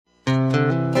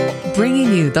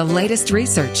bringing you the latest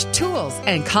research, tools,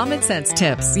 and common sense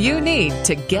tips you need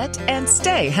to get and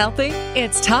stay healthy.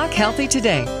 It's Talk Healthy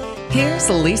Today. Here's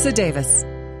Lisa Davis.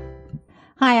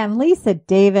 Hi, I'm Lisa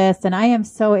Davis, and I am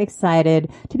so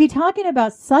excited to be talking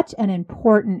about such an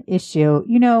important issue.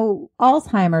 You know,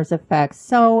 Alzheimer's affects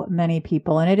so many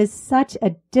people, and it is such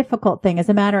a difficult thing. As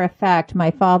a matter of fact,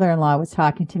 my father-in-law was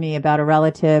talking to me about a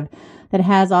relative that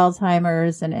has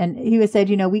Alzheimer's, and he was said,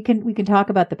 you know, we can talk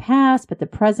about the past, but the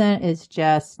present is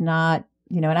just not,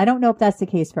 you know, and I don't know if that's the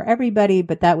case for everybody,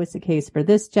 but that was the case for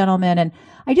this gentleman. And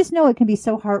I just know it can be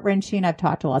so heart-wrenching. I've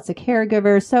talked to lots of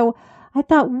caregivers. So I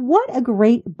thought, what a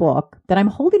great book that I'm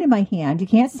holding in my hand. You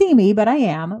can't see me, but I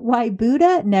am. Why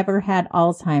Buddha Never Had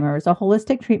Alzheimer's, a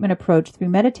holistic treatment approach through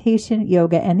meditation,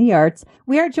 yoga, and the arts.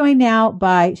 We are joined now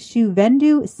by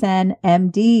Shubhendu Sen,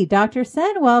 MD. Dr.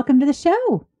 Sen, welcome to the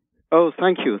show. Oh,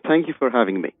 thank you. Thank you for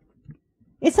having me.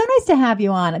 It's so nice to have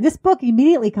you on. This book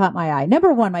immediately caught my eye.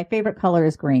 Number one, my favorite color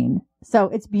is green. So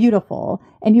it's beautiful.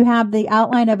 And you have the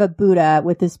outline of a Buddha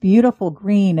with this beautiful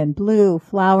green and blue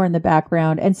flower in the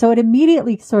background. And so it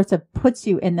immediately sort of puts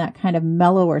you in that kind of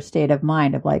mellower state of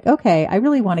mind of like, okay, I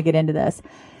really want to get into this.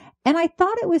 And I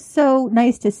thought it was so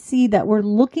nice to see that we're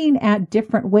looking at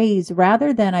different ways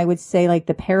rather than, I would say, like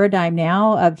the paradigm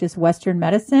now of just Western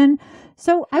medicine.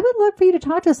 So I would love for you to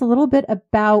talk to us a little bit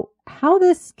about how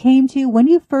this came to you when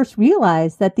you first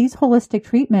realized that these holistic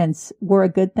treatments were a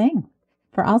good thing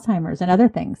for Alzheimer's and other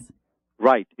things.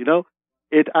 Right. You know,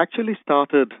 it actually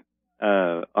started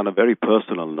on a very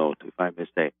personal note, if I may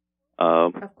say.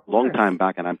 Long time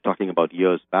back, and I'm talking about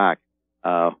years back,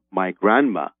 my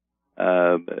grandma,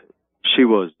 she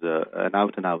was an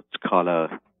out-and-out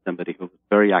scholar, somebody who was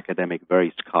very academic,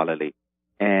 very scholarly.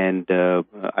 And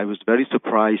I was very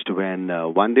surprised when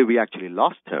one day we actually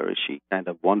lost her. She kind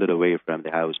of wandered away from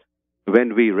the house.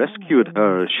 When we rescued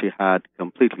her, she had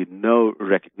completely no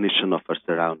recognition of her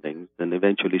surroundings, and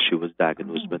eventually she was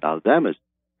diagnosed with Alzheimer's.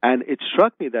 And it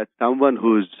struck me that someone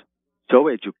who's so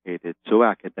educated, so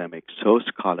academic, so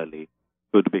scholarly,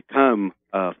 could become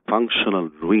a functional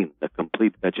ruin, a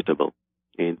complete vegetable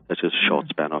in such a short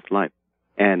span of life.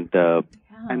 And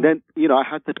then, you know, I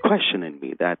had that question in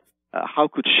me that how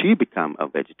could she become a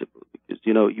vegetable? Because,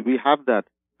 you know, we have that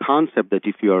concept that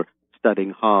if you're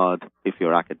studying hard, if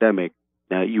you're academic,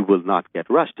 you will not get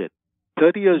rusted.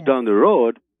 30 years down the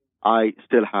road, I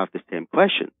still have the same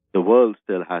question. The world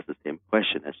still has the same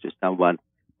question as to someone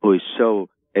who is so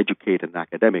educated and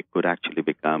academic could actually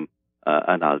become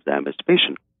an Alzheimer's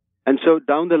patient. And so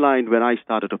down the line, when I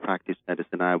started to practice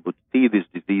medicine, I would see this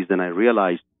disease, and I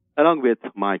realized, along with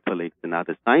my colleagues and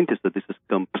other scientists, that this is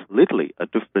completely a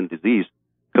different disease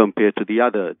compared to the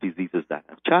other diseases that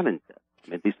have challenged us.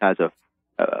 I mean, this has a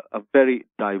very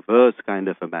diverse kind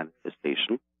of a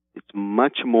manifestation. It's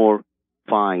much more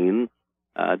fine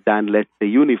than, let's say,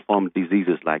 uniform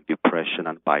diseases like depression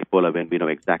and bipolar, when we know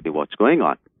exactly what's going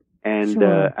on. And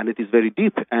and it is very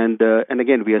deep. And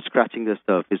again, we are scratching the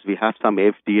surface. We have some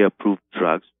FDA-approved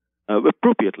drugs,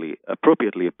 appropriately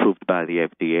approved by the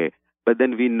FDA. But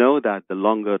then we know that the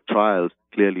longer trials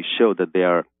clearly show that they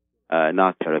are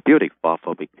not therapeutic, far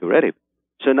from being curative.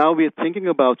 So now we are thinking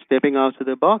about stepping out of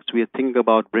the box. We are thinking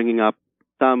about bringing up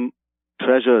some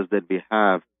treasures that we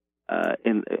have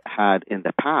had in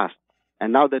the past.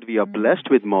 And now that we are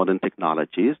blessed with modern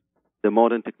technologies, the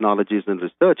modern technologies and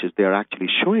researches, they are actually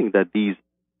showing that these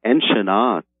ancient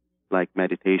arts like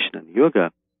meditation and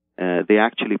yoga, they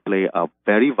actually play a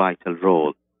very vital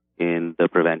role in the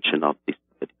prevention of this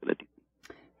particular disease.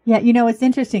 Yeah, you know, it's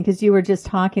interesting because you were just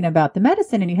talking about the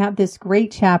medicine, and you have this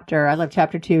great chapter. I love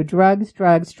chapter 2, drugs,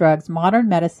 modern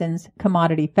medicines,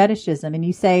 commodity fetishism. And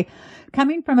you say,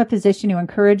 coming from a physician who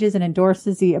encourages and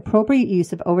endorses the appropriate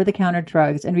use of over-the-counter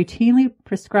drugs and routinely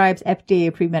prescribes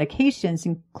FDA-approved medications,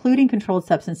 including controlled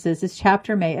substances, this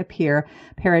chapter may appear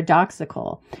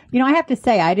paradoxical. You know, I have to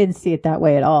say, I didn't see it that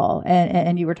way at all.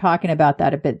 And you were talking about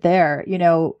that a bit there. You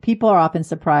know, people are often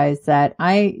surprised that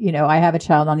I have a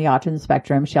child on the autism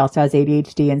spectrum. She also has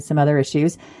ADHD and some other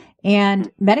issues.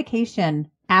 And medication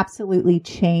absolutely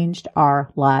changed our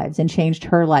lives and changed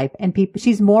her life. And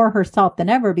she's more herself than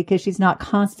ever because she's not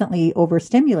constantly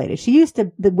overstimulated.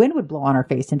 The wind would blow on her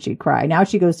face and she'd cry. Now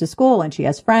she goes to school and she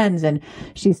has friends and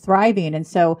she's thriving. And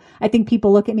so I think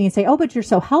people look at me and say, oh, but you're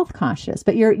so health conscious,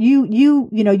 but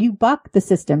you buck the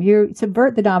system. You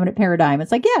subvert the dominant paradigm.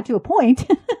 It's like, yeah, to a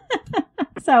point.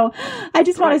 So I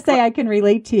just want to say I can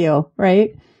relate to you,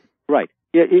 right? Right.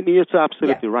 Yeah, you're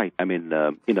absolutely right. I mean,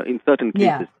 in certain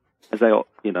cases, as I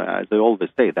always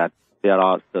say, that there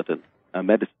are certain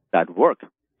medicines that work,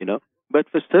 but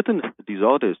for certain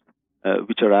disorders,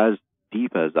 which are as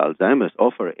deep as Alzheimer's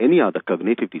or for any other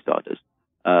cognitive disorders,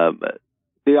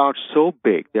 they are so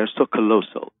big, they are so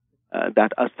colossal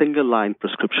that a single line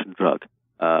prescription drug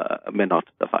may not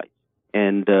suffice.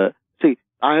 And see,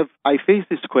 I face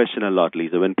this question a lot,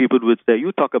 Lisa, when people would say,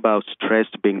 you talk about stress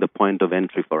being the point of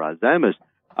entry for Alzheimer's.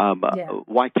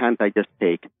 Why can't I just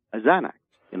take a Xanax?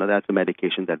 That's a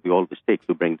medication that we always take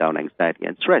to bring down anxiety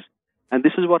and stress. And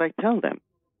this is what I tell them,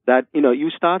 that, you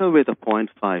start with a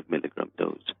 0.5 milligram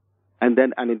dose. And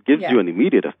it gives you an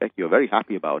immediate effect. You're very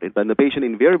happy about it. But the patient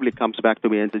invariably comes back to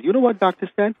me and says, you know what, Dr.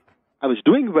 Sen? I was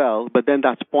doing well, but then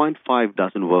that 0.5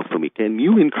 doesn't work for me. Can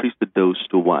you increase the dose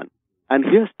to 1? And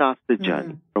here starts the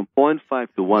journey, from 0.5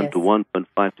 to 1 to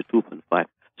 1.5 to 2.5.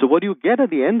 So what you get at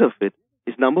the end of it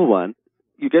is, number one,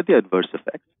 you get the adverse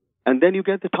effects, and then you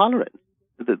get the tolerance.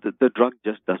 The drug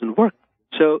just doesn't work.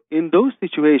 So in those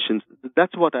situations,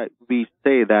 that's what we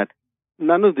say, that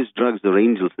none of these drugs are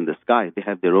angels in the sky. They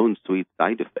have their own sweet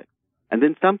side effects. And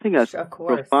then something as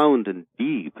profound and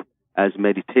deep as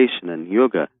meditation and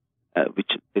yoga,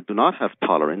 which they do not have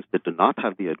tolerance, they do not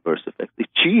have the adverse effects, they're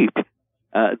cheap.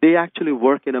 They actually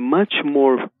work in a much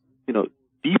more,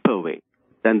 deeper way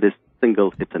than this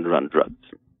single hit and run drugs.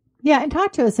 Yeah, and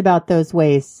talk to us about those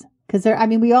ways. Because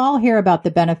we all hear about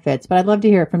the benefits, but I'd love to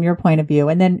hear it from your point of view,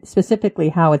 and then specifically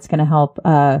how it's going to help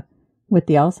with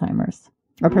the Alzheimer's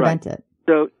or prevent it.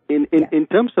 So in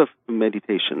terms of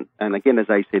meditation, and again, as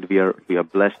I said, we are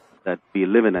blessed that we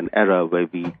live in an era where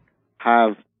we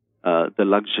have the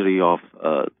luxury of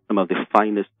some of the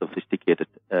finest sophisticated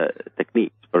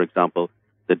techniques. For example,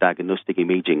 the diagnostic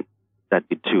imaging that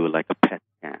we do, like a PET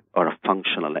scan or a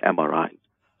functional MRI.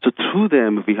 So through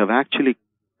them, we have actually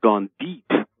gone deep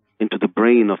into the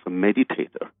brain of a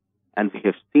meditator, and we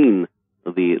have seen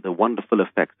the wonderful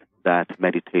effects that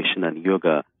meditation and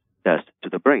yoga does to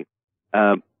the brain.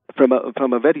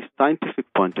 From a very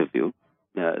scientific point of view,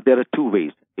 there are two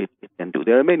ways it can do.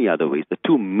 There are many other ways. The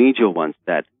two major ones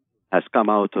that has come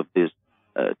out of this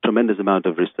tremendous amount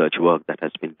of research work that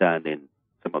has been done in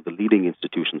some of the leading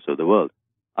institutions of the world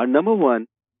are, number one,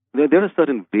 there are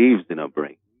certain waves in our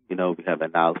brain. We have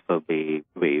an alpha wave,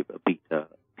 a beta,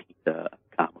 theta,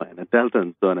 gamma, and a delta,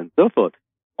 and so on and so forth,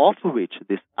 of which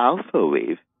this alpha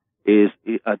wave is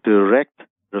a direct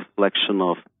reflection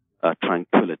of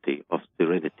tranquility, of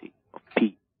serenity, of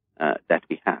peace that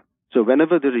we have. So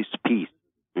whenever there is peace,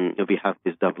 we have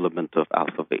this development of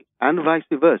alpha waves, and vice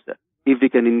versa. If we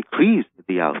can increase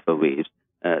the alpha waves,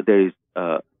 there is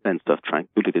a sense of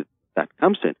tranquility that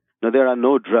comes in. Now, there are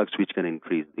no drugs which can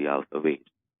increase the alpha waves.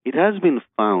 It has been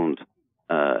found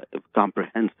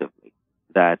comprehensively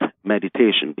that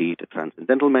meditation, be it a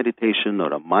transcendental meditation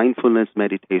or a mindfulness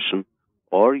meditation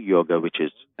or yoga, which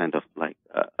is kind of like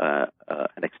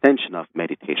an extension of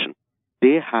meditation,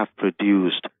 they have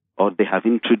produced or they have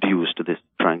introduced this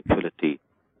tranquility,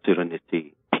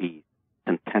 serenity, peace,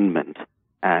 contentment,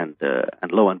 and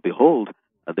lo and behold,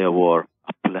 there were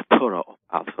a plethora of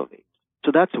alpha waves.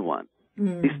 So that's one.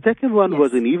 The second one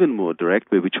was an even more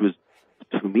direct way, which was,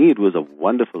 to me, it was a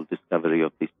wonderful discovery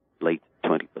of the late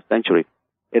 21st century.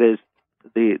 It is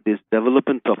this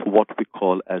development of what we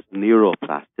call as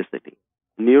neuroplasticity.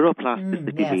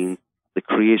 Neuroplasticity means the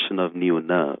creation of new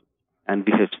nerves. And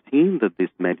we have seen that this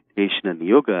meditation and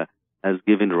yoga has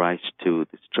given rise to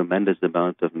this tremendous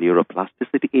amount of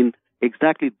neuroplasticity in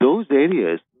exactly those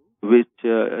areas which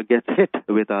get hit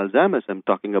with Alzheimer's. I'm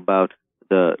talking about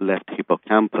the left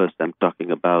hippocampus. I'm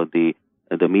talking about the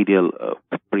medial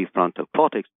prefrontal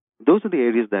cortex. Those are the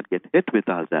areas that get hit with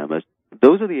Alzheimer's.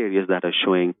 Those are the areas that are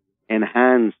showing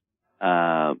enhanced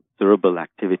cerebral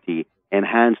activity,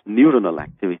 enhanced neuronal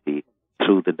activity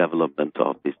through the development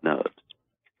of these nerves.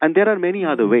 And there are many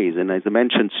other ways, and as I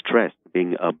mentioned, stress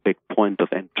being a big point of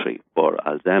entry for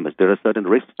Alzheimer's. There are certain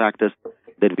risk factors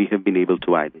that we have been able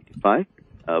to identify.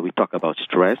 We talk about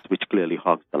stress, which clearly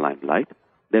hogs the limelight.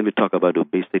 Then we talk about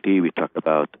obesity, we talk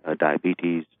about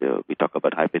diabetes, we talk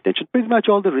about hypertension. Pretty much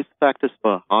all the risk factors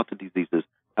for heart diseases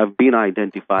have been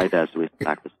identified as risk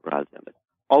factors for Alzheimer's,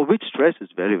 of which stress is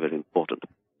very, very important.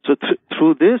 So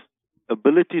through this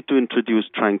ability to introduce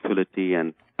tranquility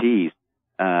and peace,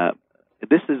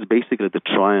 this is basically the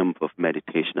triumph of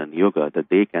meditation and yoga, that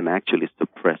they can actually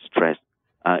suppress stress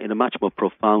in a much more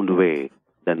profound way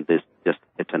than this just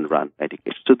hit-and-run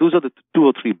medication. So those are the 2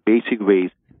 or 3 basic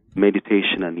ways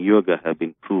meditation and yoga have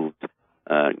been proved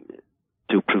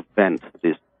to prevent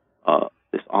this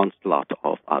onslaught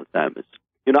of Alzheimer's.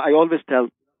 I always tell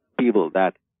people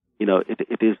that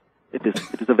it is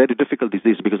a very difficult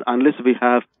disease, because unless we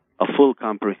have a full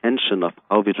comprehension of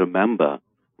how we remember,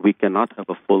 we cannot have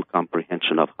a full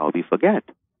comprehension of how we forget.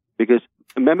 Because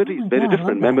Memory is very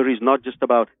different. Memory is not just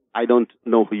about, I don't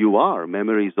know who you are.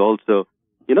 Memory is also,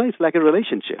 it's like a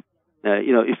relationship.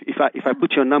 If I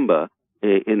put your number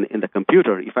in the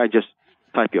computer, if I just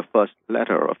type your first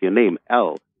letter of your name,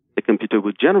 L, the computer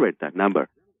would generate that number.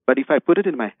 But if I put it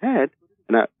in my head,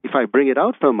 and if I bring it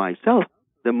out from myself,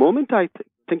 the moment I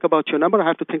think about your number, I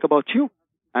have to think about you.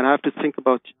 And I have to think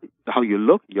about how you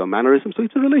look, your mannerisms. So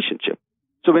it's a relationship.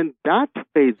 So when that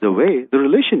fades away, the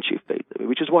relationship fades away,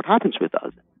 which is what happens with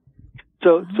us.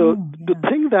 So to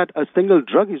think that a single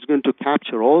drug is going to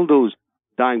capture all those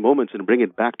dying moments and bring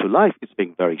it back to life is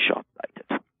being very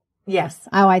short-sighted. Yes.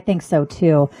 Oh, I think so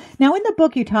too. Now, in the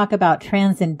book, you talk about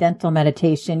transcendental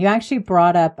meditation. You actually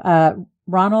brought up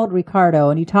Ronald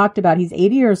Ricardo, and you talked about he's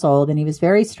 80 years old and he was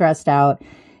very stressed out.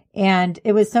 And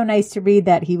it was so nice to read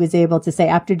that he was able to say,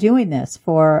 after doing this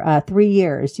for 3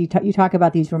 years, you talk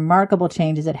about these remarkable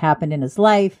changes that happened in his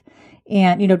life.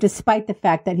 And, despite the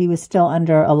fact that he was still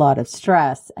under a lot of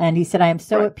stress. And he said, I am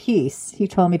so at peace. He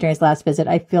told me during his last visit,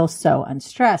 I feel so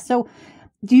unstressed. So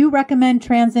do you recommend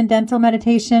transcendental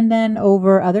meditation then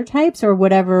over other types, or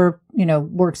whatever,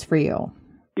 works for you?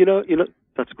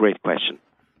 That's a great question,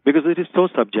 because it is so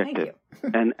subjective.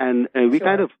 And we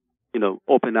kind of,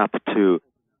 open up to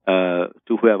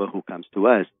whoever who comes to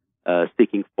us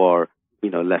seeking for,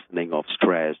 lessening of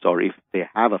stress, or if they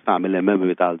have a family member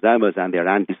with Alzheimer's and they're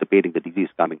anticipating the disease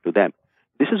coming to them.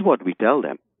 This is what we tell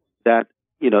them, that,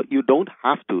 you don't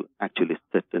have to actually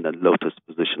sit in a lotus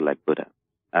position like Buddha.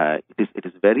 It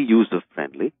is very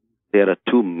user-friendly. There are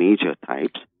two major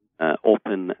types,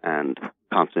 open and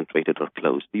concentrated or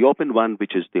closed. The open one,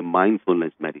 which is the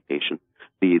mindfulness meditation,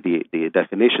 the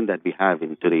definition that we have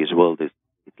in today's world is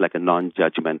it's like a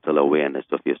non-judgmental awareness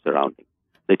of your surroundings,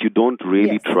 that you don't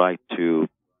really try to,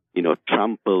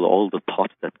 trample all the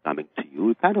thoughts that are coming to you.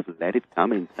 You kind of let it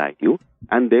come inside you,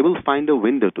 and they will find a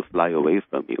window to fly away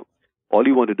from you. All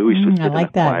you want to do is to sit in a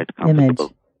quiet,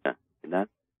 comfortable.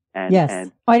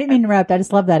 And I didn't interrupt. I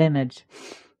just love that image.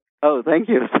 Oh, thank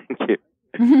you.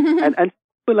 and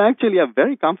people actually are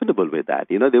very comfortable with that.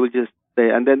 They will just say,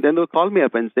 and then they'll call me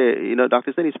up and say,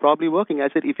 Dr. Sen, it's probably working. I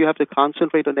said, if you have to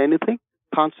concentrate on anything,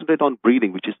 concentrate on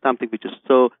breathing, which is something which is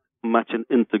so much an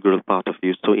integral part of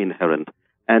you, so inherent.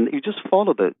 And you just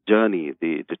follow the journey,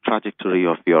 the trajectory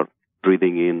of your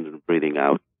breathing in and breathing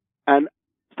out. And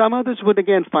some others would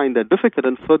again find that difficult,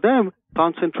 and for them,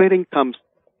 concentration comes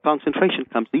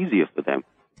easier for them.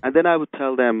 And then I would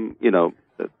tell them,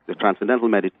 the transcendental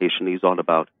meditation is all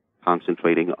about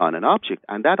concentrating on an object,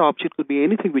 and that object could be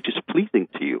anything which is pleasing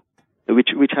to you,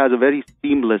 which has a very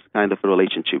seamless kind of a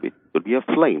relationship. It could be a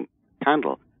flame,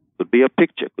 candle, could be a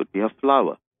picture, could be a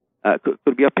flower,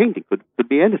 could be a painting, could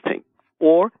be anything.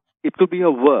 Or it could be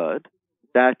a word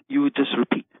that you just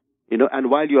repeat, and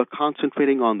while you are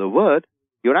concentrating on the word,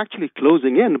 you're actually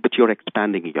closing in, but you're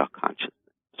expanding your consciousness.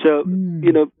 So,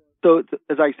 so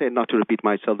as I said, not to repeat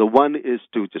myself, the one is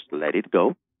to just let it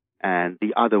go, and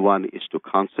the other one is to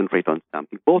concentrate on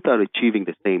something. Both are achieving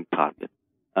the same target,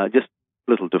 just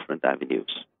little different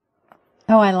avenues.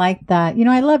 Oh, I like that.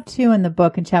 I love too in the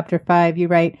book in chapter 5, you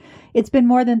write, it's been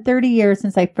more than 30 years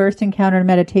since I first encountered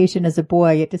meditation as a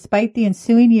boy, yet despite the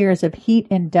ensuing years of heat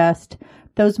and dust,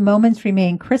 those moments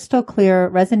remain crystal clear,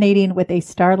 resonating with a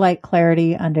starlight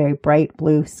clarity under a bright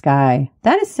blue sky.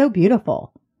 That is so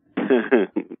beautiful.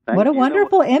 What a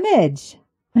wonderful image.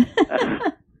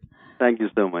 Thank you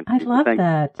so much. I love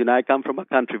that. I come from a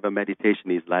country where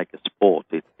meditation is like a sport.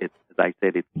 It's as I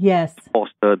said, it's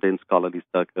fostered in scholarly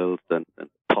circles and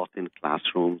taught in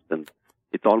classrooms, and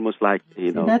it's almost like,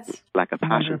 it's like a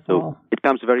passion. Wonderful. So it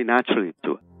comes very naturally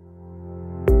to us.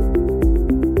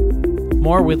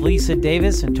 More with Lisa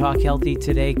Davis and Talk Healthy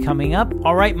Today coming up.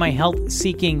 All right, my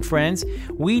health-seeking friends,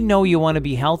 we know you want to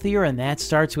be healthier, and that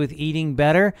starts with eating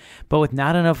better. But with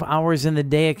not enough hours in the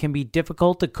day, it can be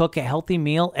difficult to cook a healthy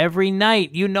meal every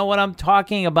night. You know what I'm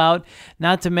talking about.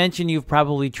 Not to mention you've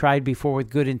probably tried before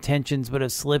with good intentions, but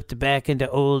have slipped back into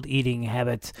old eating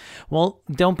habits. Well,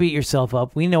 don't beat yourself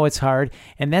up. We know it's hard,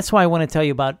 and that's why I want to tell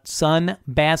you about Sun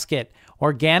Basket.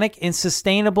 Organic and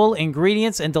sustainable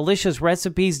ingredients and delicious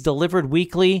recipes delivered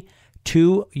weekly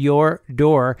to your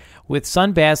door. With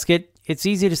Sunbasket, it's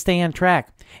easy to stay on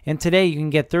track. And today you can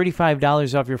get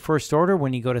 $35 off your first order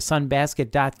when you go to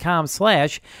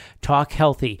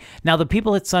sunbasket.com/talkhealthy. Now, the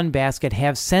people at Sunbasket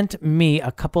have sent me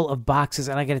a couple of boxes,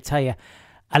 and I got to tell you,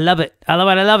 I love it. I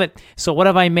love it. So what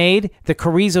have I made? The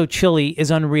chorizo chili is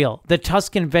unreal. The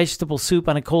Tuscan vegetable soup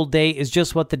on a cold day is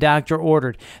just what the doctor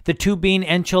ordered. The 2-bean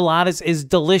enchiladas is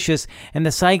delicious. And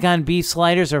the Saigon beef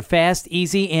sliders are fast,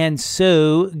 easy, and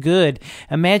so good.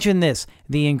 Imagine this.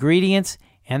 The ingredients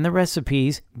and the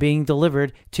recipes being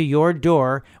delivered to your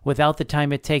door without the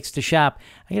time it takes to shop.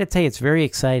 I got to tell you, it's very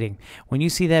exciting. When you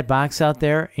see that box out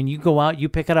there and you go out, you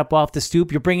pick it up off the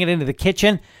stoop, you bring it into the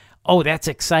kitchen. Oh, that's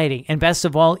exciting. And best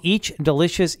of all, each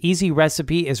delicious, easy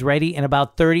recipe is ready in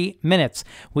about 30 minutes.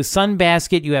 With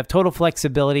Sunbasket, you have total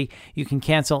flexibility. You can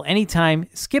cancel anytime,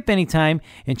 skip anytime,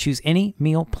 and choose any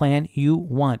meal plan you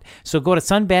want. So go to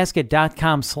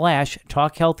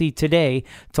sunbasket.com/talkhealthy today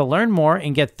to learn more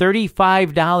and get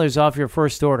 $35 off your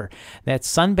first order.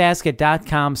 That's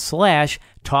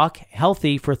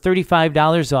sunbasket.com/talkhealthy for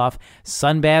 $35 off.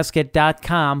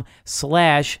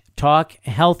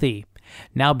 sunbasket.com/talkhealthy.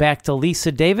 Now back to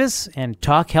Lisa Davis and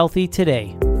Talk Healthy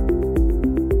Today.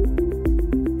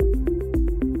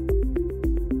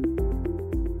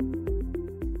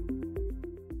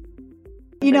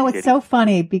 You know, it's so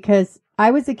funny because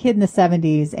I was a kid in the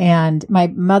 70s and my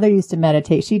mother used to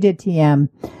meditate. She did TM,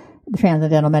 the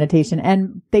Transcendental Meditation,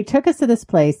 and they took us to this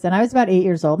place and I was about 8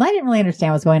 years old and I didn't really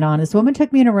understand what was going on. This woman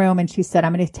took me in a room and she said,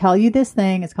 I'm going to tell you this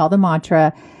thing. It's called a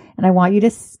mantra. And I want you to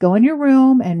go in your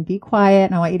room and be quiet.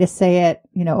 And I want you to say it,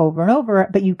 over and over,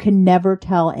 but you can never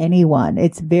tell anyone.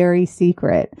 It's very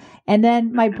secret. And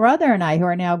then my brother and I, who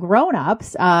are now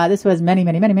grown-ups, this was many,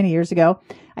 many, many, many years ago.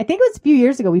 I think it was a few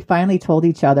years ago, we finally told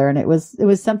each other, and it was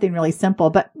something really simple,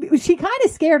 but she kind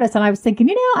of scared us. And I was thinking,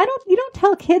 you don't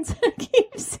tell kids how to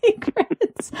keep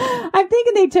secrets. I'm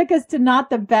thinking they took us to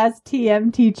not the best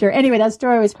TM teacher. Anyway, that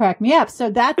story always cracked me up. So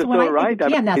that's when I think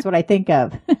of TM, that's what I think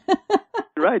of.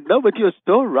 Right. No, but you're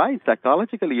so right.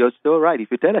 Psychologically, you're so right. If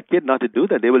you tell a kid not to do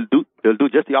that, they'll do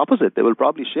just the opposite. They will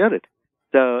probably share it.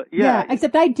 So, yeah.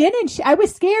 Except I didn't. I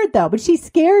was scared though, but she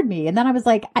scared me. And then I was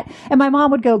like, and my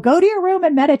mom would go to your room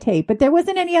and meditate, but there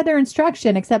wasn't any other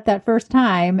instruction except that first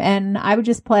time. And I would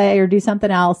just play or do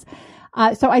something else.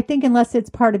 So I think unless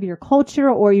it's part of your culture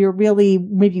or you're really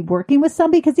maybe working with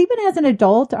somebody, because even as an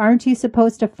adult, aren't you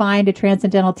supposed to find a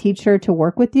transcendental teacher to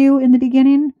work with you in the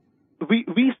beginning? We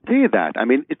say that. I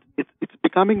mean, it's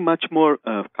becoming much more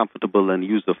comfortable and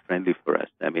user friendly for us.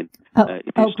 I mean,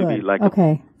 it used to be like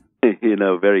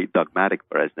very dogmatic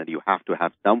for us, and you have to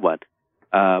have someone.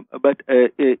 But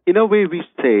in a way, we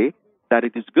say that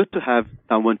it is good to have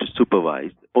someone to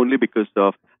supervise, only because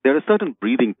of there are certain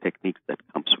breathing techniques that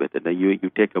comes with it. And you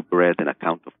take a breath in a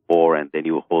count of 4, and then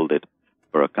you hold it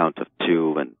for a count of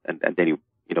 2, and then you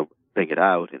bring it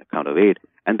out in a count of 8,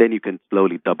 and then you can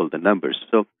slowly double the numbers.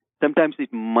 So sometimes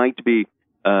it might be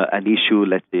an issue.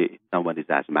 Let's say someone is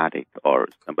asthmatic or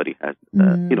somebody has,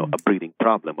 a breathing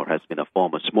problem or has been a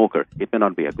former smoker. It may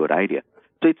not be a good idea.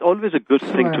 So it's always a good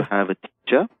thing to have a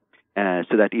teacher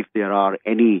so that if there are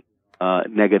any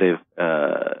negative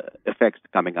effects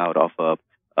coming out of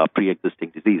a pre-existing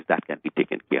disease, that can be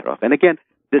taken care of. And again,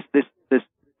 this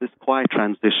quiet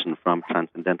transition from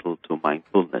transcendental to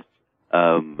mindfulness,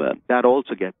 that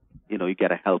also gets, you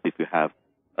get a help if you have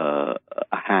a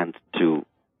hand to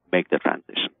make the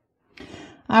transition.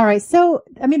 All right. So,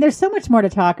 there's so much more to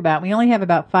talk about. We only have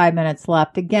about 5 minutes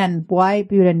left. Again, why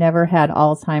Buddha never had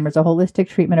Alzheimer's, a holistic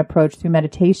treatment approach through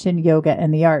meditation, yoga,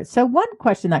 and the arts. So one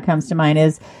question that comes to mind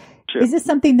is, is this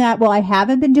something that, I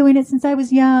haven't been doing it since I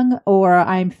was young, or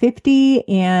I'm 50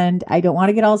 and I don't want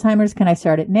to get Alzheimer's. Can I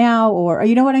start it now? Or,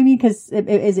 you know what I mean? Because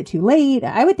is it too late?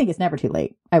 I would think it's never too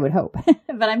late. I would hope.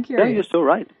 But I'm curious. Yeah, you're so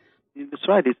right. That's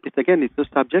right. It's so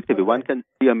subjective. Okay. One can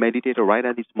be a meditator right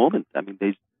at this moment.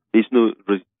 There's no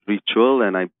ritual,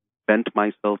 and I bent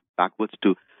myself backwards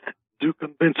to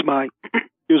convince my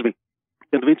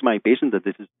patient that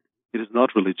it is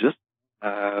not religious.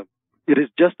 It is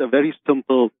just a very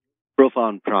simple,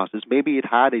 profound process. Maybe it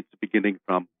had its beginning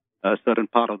from a certain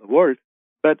part of the world,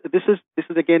 but this is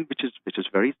again which is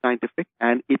very scientific,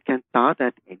 and it can start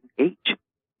at any age,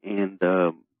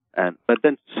 but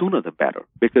then sooner the better,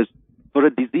 because for a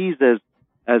disease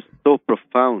as so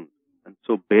profound and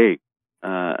so big,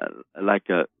 like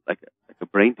a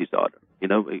brain disorder,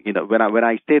 when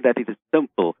I say that it is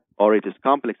simple or it is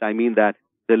complex, I mean that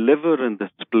the liver and the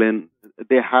spleen,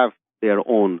 they have their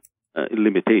own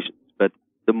limitations, but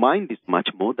the mind is much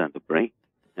more than the brain.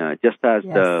 Just as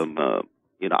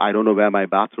I don't know where my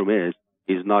bathroom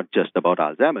is not just about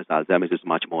Alzheimer's. Alzheimer's is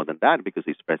much more than that, because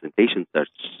its presentations are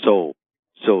so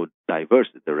diverse.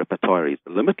 The repertoire is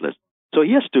limitless. So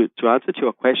yes, to answer to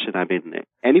your question,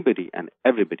 anybody and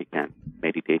everybody can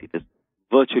meditate. It has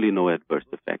virtually no adverse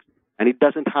effects, and it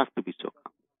doesn't have to be so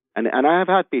common. And I have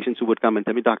had patients who would come and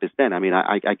tell me, Dr. Sten,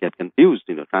 I get confused,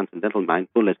 transcendental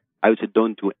mindfulness. I would say,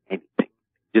 don't do anything.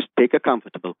 Just take a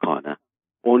comfortable corner,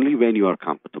 only when you are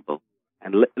comfortable,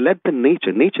 and let the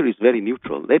nature is very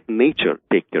neutral. Let nature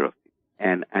take care of you,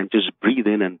 and just breathe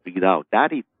in and breathe out.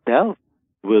 That itself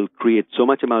will create so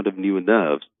much amount of new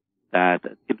nerves that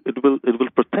it will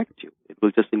protect you. It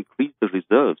will just increase the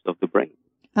reserves of the brain.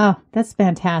 Oh, that's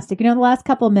fantastic. The last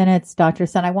couple of minutes, Dr.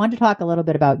 Sen, I wanted to talk a little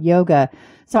bit about yoga.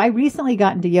 So I recently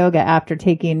got into yoga after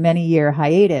taking many-year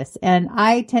hiatus, and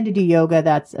I tend to do yoga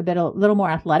that's a little more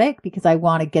athletic because I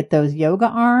want to get those yoga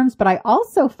arms. But I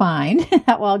also find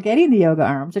that while getting the yoga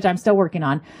arms, which I'm still working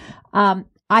on,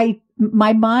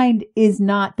 my mind is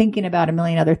not thinking about a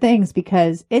million other things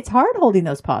because it's hard holding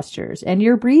those postures and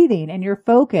you're breathing and you're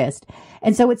focused.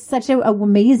 And so it's such an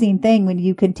amazing thing when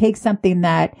you can take something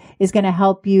that is going to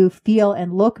help you feel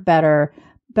and look better,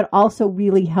 but also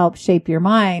really help shape your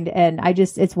mind. And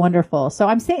it's wonderful. So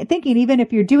I'm thinking even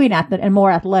if you're doing a more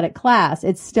athletic class,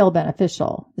 it's still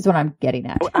beneficial is what I'm getting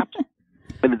at. Oh,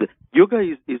 absolutely. Yoga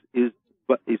is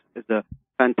a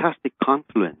fantastic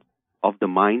confluence of the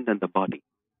mind and the body.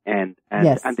 And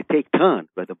yes. And they take turns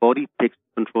where the body takes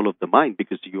control of the mind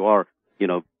because you are,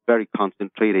 very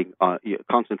concentrated on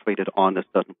a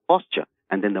certain posture,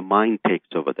 and then the mind takes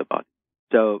over the body.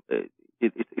 So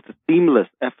it's a seamless,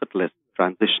 effortless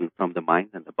transition from the mind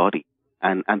and the body,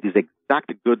 and these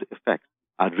exact good effects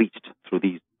are reached through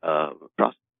these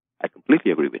processes. I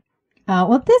completely agree with you.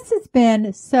 Well, this has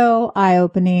been so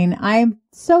eye-opening. I'm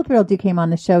so thrilled you came on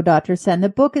the show, Dr. Sen. The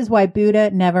book is Why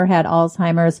Buddha Never Had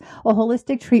Alzheimer's, a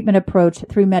holistic treatment approach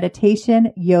through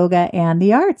meditation, yoga, and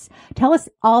the arts. Tell us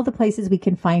all the places we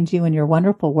can find you and your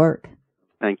wonderful work.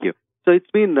 Thank you. So it's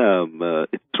been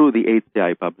it's through the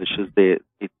HCI publishers.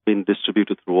 It's been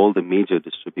distributed through all the major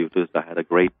distributors. I had a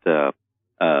great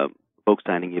book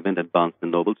signing event at Barnes &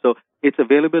 Noble. So it's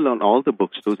available on all the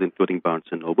bookstores, including Barnes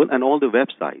 & Noble, and all the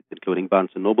websites, including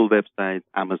Barnes & Noble websites,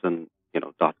 Amazon,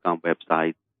 .com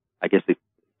websites. I guess it's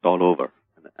all over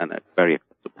and very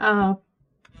accessible.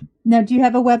 Now, do you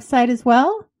have a website as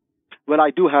well? Well,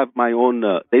 I do have my own.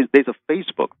 There's a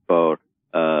Facebook for,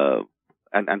 and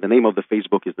the name of the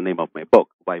Facebook is the name of my book,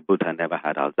 Why Buddha Never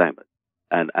Had Alzheimer's,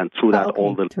 and through that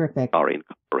all the terrific are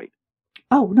incorporated.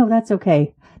 Oh no, that's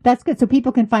okay. That's good. So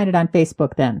people can find it on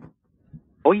Facebook then.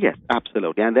 Oh yes,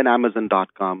 absolutely. And then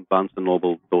Amazon.com,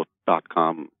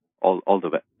 BarnesandNoble.com, all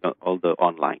the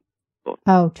online.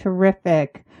 Oh,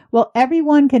 terrific. Well,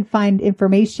 everyone can find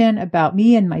information about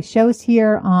me and my shows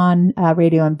here on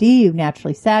Radio MD,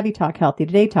 Naturally Savvy, Talk Healthy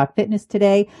Today, Talk Fitness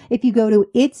Today. If you go to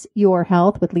It's Your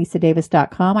Health with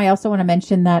LisaDavis.com, I also want to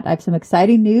mention that I have some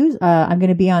exciting news. I'm going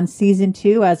to be on season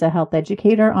 2 as a health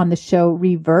educator on the show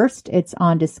Reversed. It's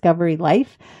on Discovery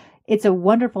Life. It's a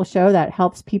wonderful show that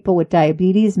helps people with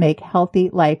diabetes make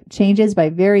healthy life changes by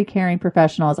very caring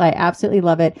professionals. I absolutely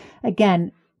love it.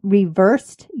 Again,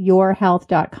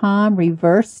 reversedyourhealth.com,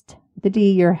 reversed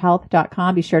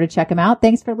yourhealth.com. Be sure to check them out.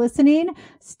 Thanks for listening.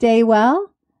 Stay well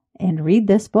and read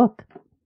this book.